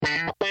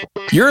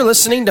You're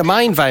listening to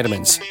Mind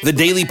Vitamins, the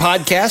daily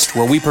podcast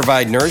where we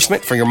provide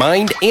nourishment for your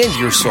mind and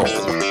your soul.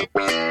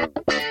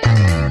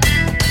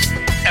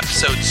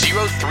 Episode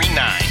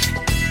 039.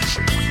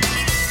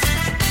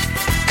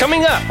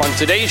 Coming up on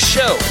today's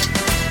show.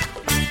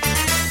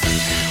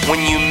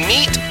 When you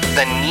meet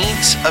the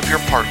needs of your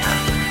partner,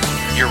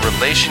 your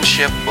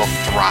relationship will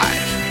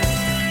thrive.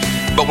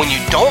 But when you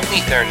don't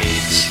meet their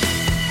needs,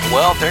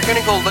 well, they're going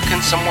to go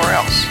looking somewhere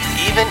else,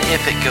 even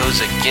if it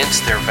goes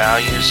against their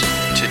values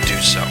to do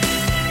so.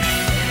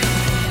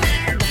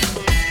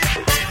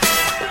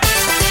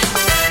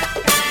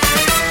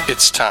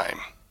 It's time.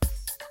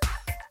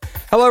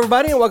 Hello,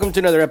 everybody, and welcome to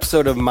another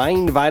episode of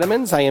Mind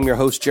Vitamins. I am your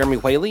host, Jeremy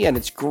Whaley, and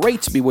it's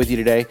great to be with you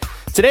today.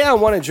 Today, I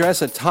want to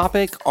address a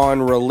topic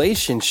on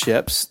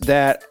relationships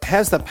that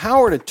has the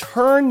power to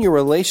turn your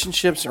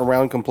relationships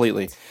around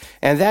completely.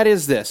 And that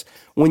is this.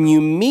 When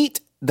you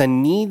meet the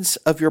needs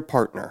of your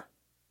partner,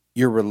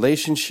 your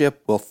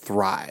relationship will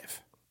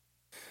thrive.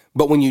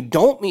 But when you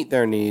don't meet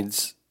their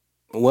needs,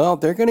 well,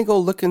 they're going to go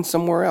looking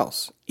somewhere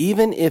else,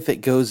 even if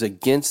it goes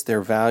against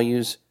their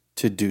values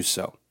to do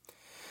so.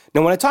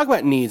 Now, when I talk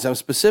about needs, I'm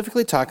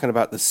specifically talking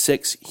about the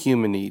 6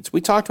 human needs.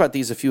 We talked about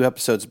these a few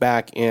episodes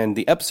back in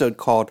the episode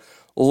called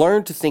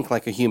Learn to Think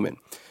Like a Human.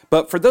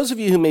 But for those of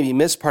you who maybe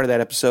missed part of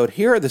that episode,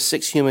 here are the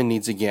 6 human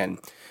needs again.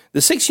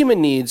 The 6 human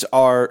needs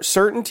are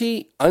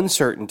certainty,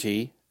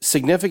 uncertainty,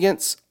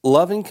 significance,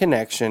 love and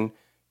connection,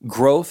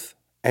 growth,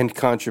 and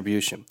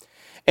contribution.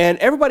 And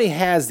everybody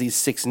has these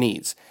 6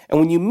 needs. And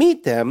when you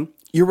meet them,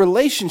 your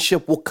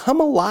relationship will come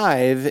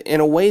alive in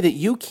a way that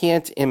you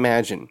can't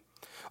imagine.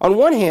 On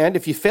one hand,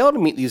 if you fail to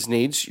meet these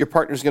needs, your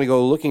partner's going to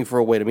go looking for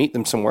a way to meet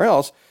them somewhere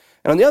else.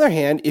 And on the other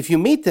hand, if you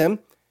meet them,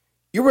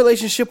 your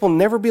relationship will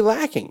never be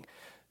lacking.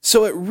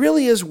 So it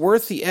really is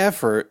worth the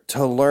effort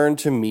to learn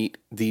to meet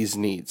these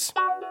needs.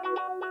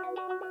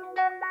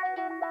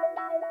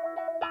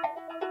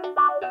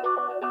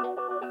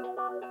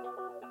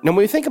 Now, when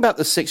we think about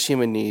the 6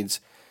 human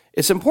needs,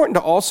 it's important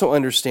to also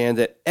understand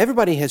that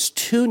everybody has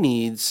 2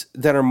 needs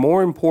that are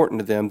more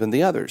important to them than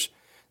the others.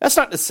 That's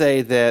not to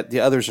say that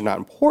the others are not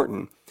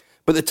important,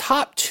 but the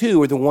top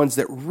 2 are the ones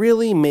that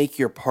really make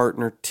your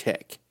partner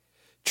tick.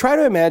 Try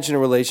to imagine a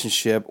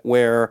relationship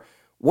where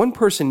one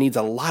person needs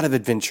a lot of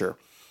adventure,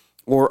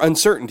 or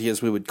uncertainty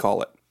as we would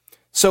call it.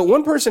 So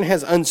one person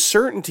has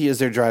uncertainty as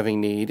their driving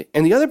need,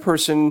 and the other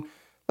person,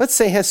 let's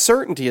say, has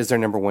certainty as their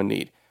number 1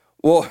 need.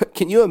 Well,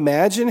 can you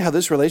imagine how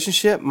this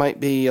relationship might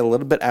be a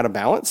little bit out of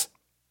balance?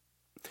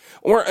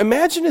 Or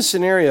imagine a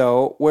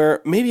scenario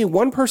where maybe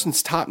one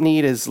person's top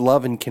need is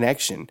love and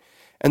connection,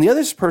 and the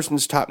other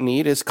person's top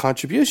need is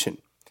contribution.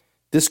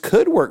 This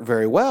could work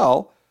very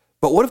well,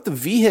 but what if the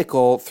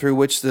vehicle through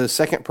which the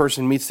second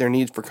person meets their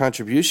needs for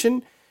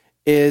contribution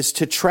is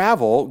to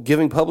travel,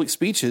 giving public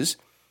speeches,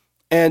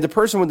 and the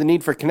person with the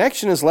need for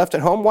connection is left at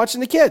home watching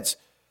the kids?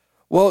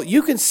 Well,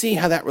 you can see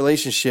how that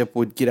relationship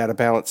would get out of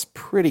balance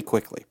pretty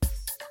quickly.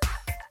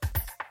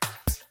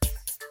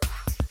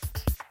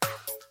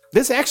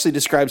 This actually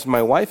describes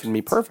my wife and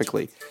me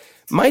perfectly.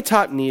 My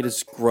top need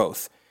is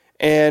growth,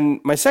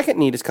 and my second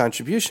need is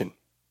contribution.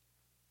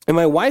 And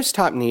my wife's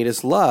top need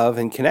is love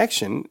and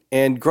connection,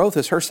 and growth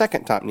is her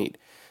second top need.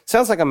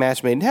 Sounds like a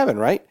match made in heaven,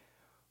 right?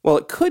 Well,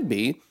 it could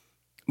be,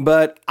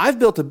 but I've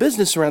built a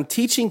business around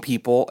teaching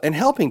people and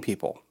helping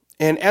people.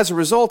 And as a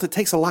result, it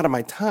takes a lot of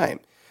my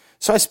time.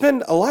 So I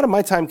spend a lot of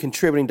my time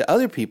contributing to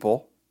other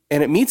people,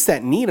 and it meets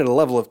that need at a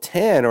level of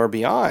 10 or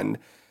beyond.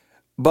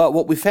 But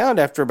what we found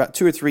after about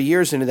 2 or 3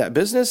 years into that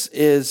business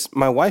is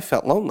my wife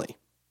felt lonely.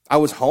 I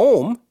was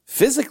home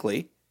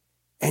physically,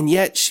 and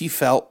yet she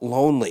felt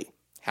lonely.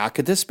 How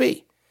could this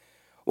be?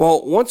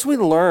 Well, once we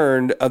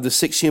learned of the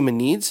 6 human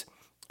needs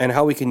and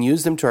how we can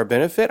use them to our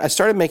benefit, I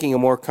started making a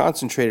more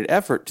concentrated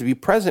effort to be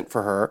present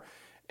for her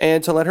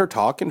and to let her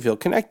talk and feel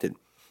connected.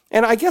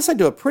 And I guess I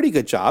do a pretty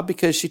good job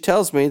because she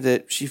tells me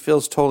that she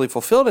feels totally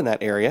fulfilled in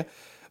that area,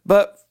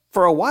 but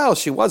for a while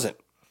she wasn't.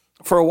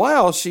 For a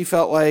while, she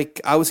felt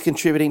like I was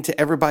contributing to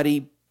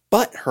everybody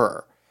but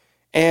her.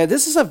 And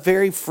this is a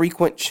very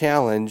frequent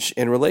challenge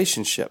in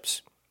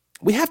relationships.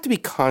 We have to be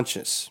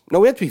conscious. No,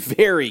 we have to be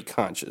very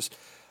conscious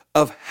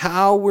of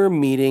how we're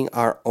meeting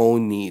our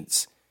own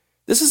needs.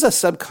 This is a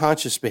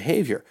subconscious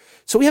behavior.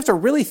 So we have to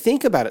really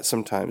think about it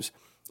sometimes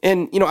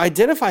and,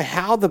 identify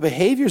how the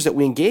behaviors that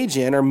we engage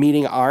in are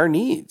meeting our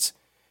needs.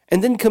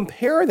 And then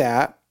compare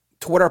that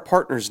to what our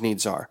partner's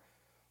needs are.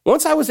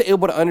 Once I was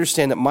able to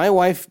understand that my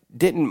wife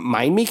didn't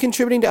mind me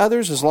contributing to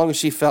others as long as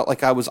she felt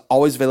like I was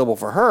always available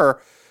for her,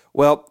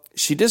 well,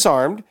 she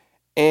disarmed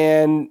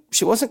and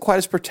she wasn't quite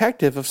as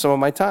protective of some of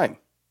my time.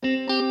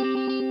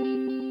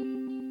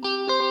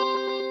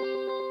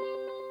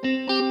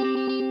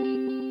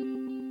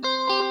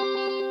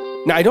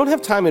 Now, I don't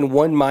have time in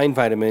one mind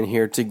vitamin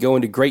here to go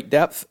into great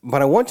depth,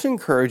 but I want to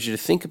encourage you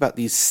to think about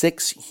these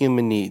 6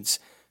 human needs: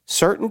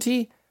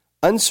 certainty,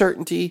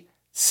 uncertainty,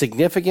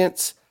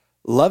 significance,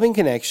 loving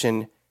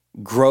connection,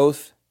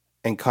 growth,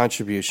 and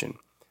contribution.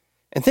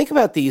 And think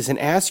about these and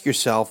ask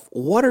yourself,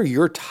 what are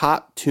your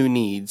top 2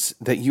 needs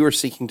that you are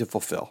seeking to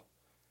fulfill?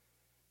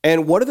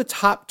 And what are the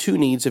top 2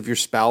 needs of your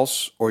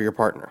spouse or your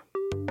partner?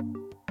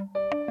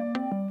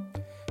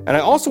 And I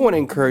also want to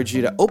encourage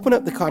you to open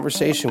up the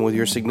conversation with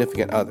your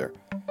significant other.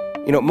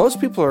 You know, most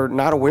people are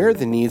not aware of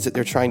the needs that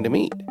they're trying to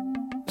meet.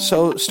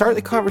 So start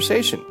the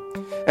conversation.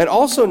 And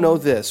also know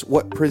this,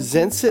 what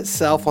presents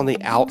itself on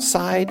the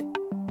outside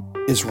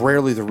is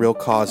rarely the real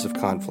cause of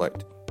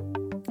conflict.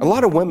 A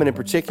lot of women in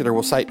particular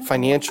will cite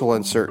financial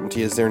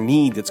uncertainty as their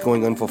need that's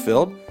going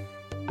unfulfilled,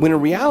 when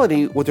in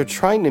reality, what they're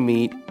trying to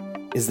meet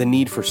is the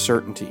need for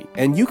certainty.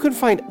 And you can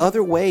find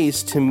other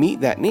ways to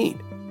meet that need.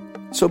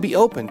 So be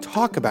open,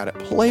 talk about it,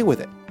 play with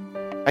it.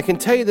 I can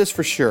tell you this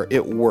for sure,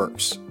 it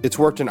works. It's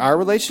worked in our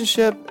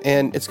relationship,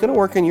 and it's going to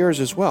work in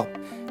yours as well.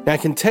 Now, I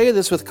can tell you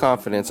this with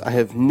confidence. I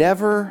have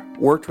never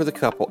worked with a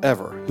couple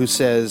ever who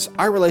says,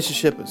 our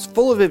relationship is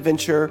full of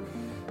adventure,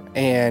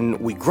 and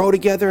we grow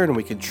together, and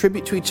we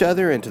contribute to each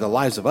other and to the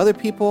lives of other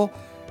people,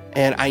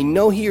 and I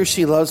know he or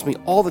she loves me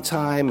all the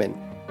time, and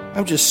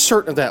I'm just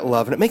certain of that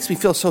love, and it makes me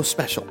feel so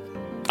special.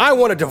 I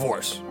want a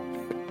divorce.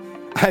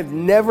 I've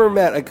never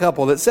met a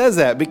couple that says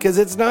that because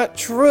it's not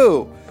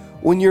true.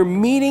 When you're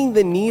meeting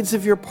the needs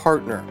of your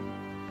partner,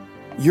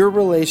 your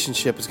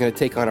relationship is going to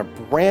take on a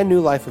brand new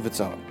life of its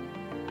own.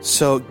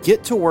 So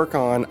get to work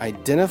on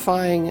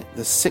identifying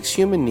the 6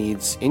 human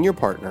needs in your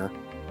partner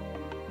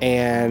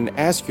and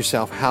ask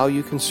yourself how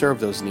you can serve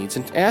those needs.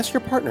 And ask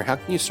your partner, how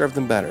can you serve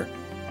them better?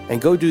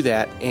 And go do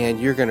that, and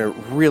you're going to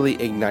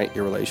really ignite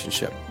your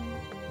relationship.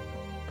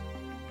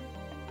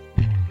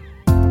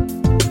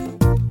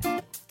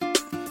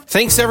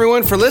 Thanks,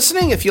 everyone, for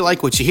listening. If you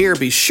like what you hear,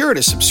 be sure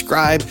to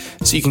subscribe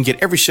so you can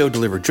get every show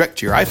delivered direct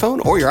to your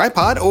iPhone or your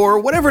iPod or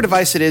whatever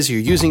device it is you're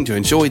using to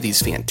enjoy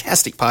these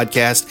fantastic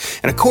podcasts.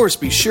 And, of course,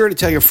 be sure to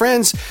tell your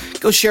friends,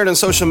 go share it on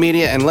social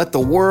media, and let the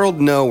world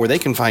know where they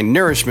can find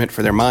nourishment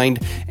for their mind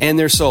and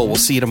their soul. We'll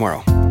see you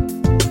tomorrow.